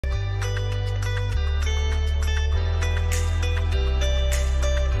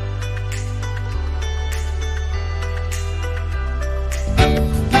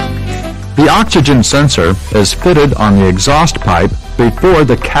The oxygen sensor is fitted on the exhaust pipe before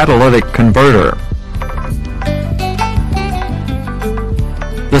the catalytic converter.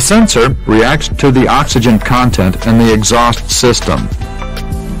 The sensor reacts to the oxygen content in the exhaust system.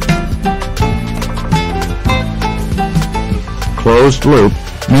 Closed loop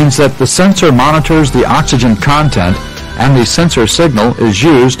means that the sensor monitors the oxygen content and the sensor signal is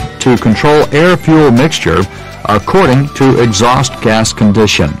used to control air-fuel mixture according to exhaust gas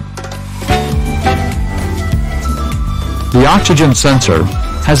condition. The oxygen sensor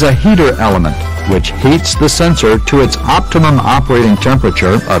has a heater element which heats the sensor to its optimum operating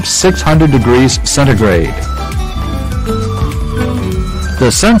temperature of 600 degrees centigrade. The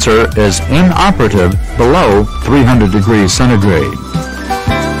sensor is inoperative below 300 degrees centigrade.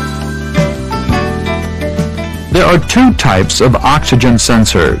 There are two types of oxygen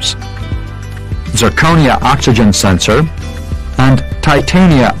sensors: Zirconia oxygen sensor and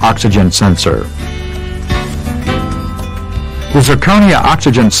Titania oxygen sensor. The Zirconia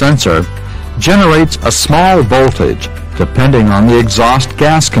oxygen sensor generates a small voltage depending on the exhaust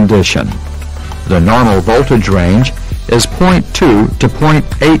gas condition. The normal voltage range is 0.2 to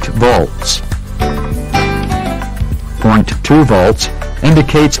 0.8 volts. 0.2 volts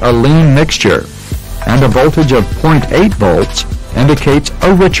indicates a lean mixture, and a voltage of 0.8 volts indicates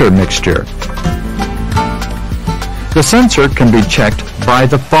a richer mixture. The sensor can be checked by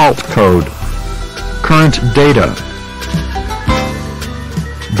the fault code, current data,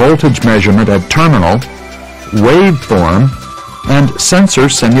 voltage measurement at terminal, waveform, and sensor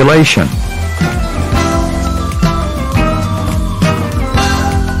simulation.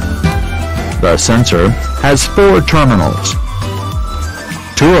 The sensor has 4 terminals.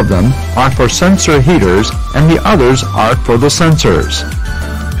 2 of them are for sensor heaters and the others are for the sensors.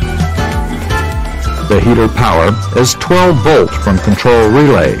 The heater power is 12 volt from control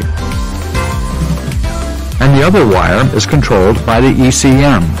relay, and the other wire is controlled by the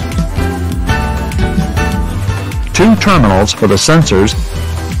ECM. 2 terminals for the sensors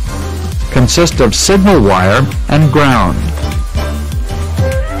consist of signal wire and ground.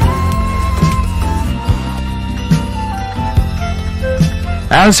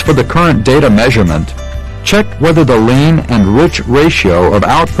 As for the current data measurement, check whether the lean and rich ratio of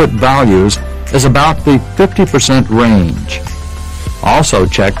output values is about the 50% range. Also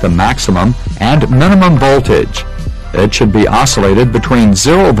check the maximum and minimum voltage. It should be oscillated between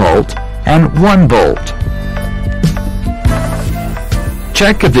 0 volt and 1 volt.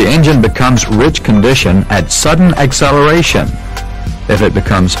 Check if the engine becomes rich condition at sudden acceleration. If it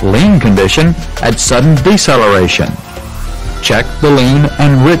becomes lean condition at sudden deceleration. Check the lean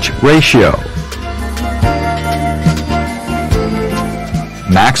and rich ratio.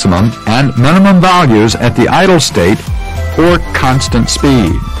 Maximum and minimum values at the idle state or constant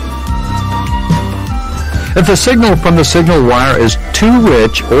speed. If the signal from the signal wire is too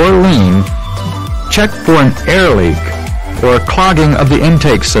rich or lean, check for an air leak or clogging of the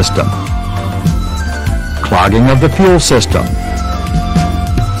intake system, clogging of the fuel system,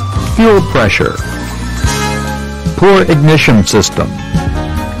 fuel pressure, poor ignition system,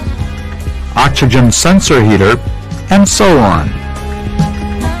 oxygen sensor heater, and so on.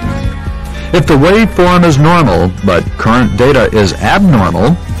 If the waveform is normal but current data is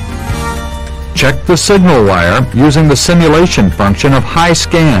abnormal, check the signal wire using the simulation function of high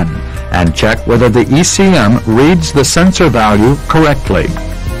scan and check whether the ECM reads the sensor value correctly.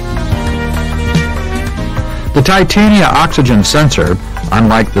 The Titania oxygen sensor,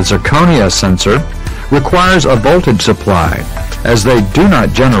 unlike the Zirconia sensor, requires a voltage supply, as they do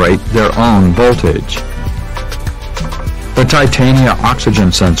not generate their own voltage. The Titania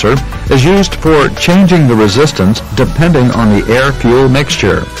oxygen sensor is used for changing the resistance depending on the air-fuel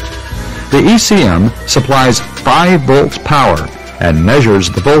mixture. The ECM supplies 5 volts power and measures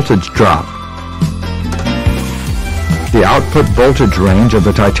the voltage drop. The output voltage range of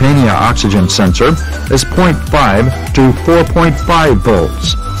the Titania oxygen sensor is 0.5 to 4.5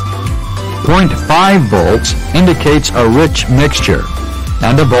 volts. 0.5 volts indicates a rich mixture,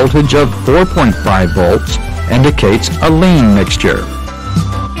 and a voltage of 4.5 volts indicates a lean mixture.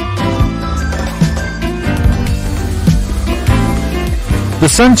 The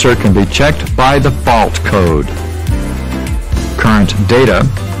sensor can be checked by the fault code, current data,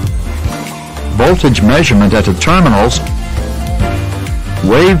 voltage measurement at the terminals,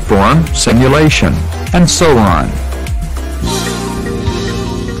 waveform simulation, and so on.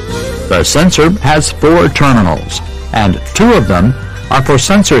 The sensor has 4 terminals, and 2 of them are for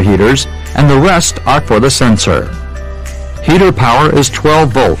sensor heaters and the rest are for the sensor. Heater power is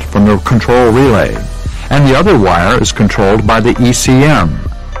 12 volt from the control relay, and the other wire is controlled by the ECM.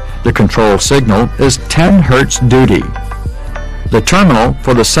 The control signal is 10 Hz duty. The terminal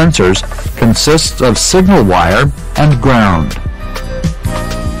for the sensors consists of signal wire and ground.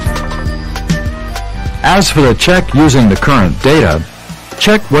 As for the check using the current data,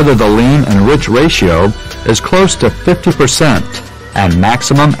 check whether the lean and rich ratio is close to 50% and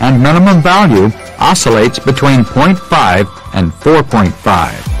maximum and minimum value oscillates between 0.5 and 4.5.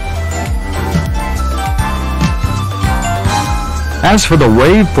 As for the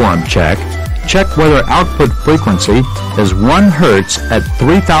waveform check, check whether output frequency is 1 Hz at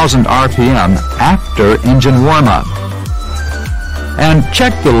 3000 RPM after engine warm-up. And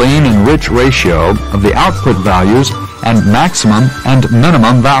check the lean and rich ratio of the output values and maximum and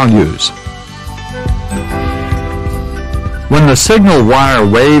minimum values. When the signal wire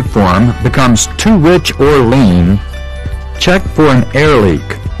waveform becomes too rich or lean, check for an air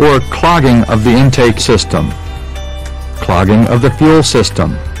leak or clogging of the intake system, clogging of the fuel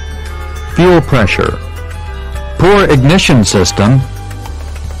system, fuel pressure, poor ignition system,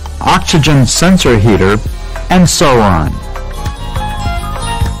 oxygen sensor heater, and so on.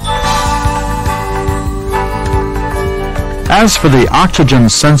 As for the oxygen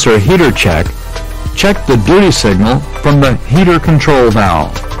sensor heater check, check the duty signal from the heater control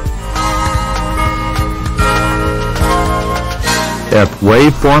valve. If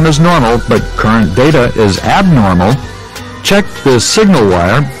waveform is normal but current data is abnormal, check the signal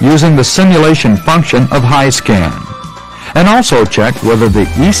wire using the simulation function of HiScan. And also check whether the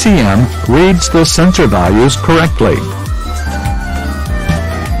ECM reads the sensor values correctly.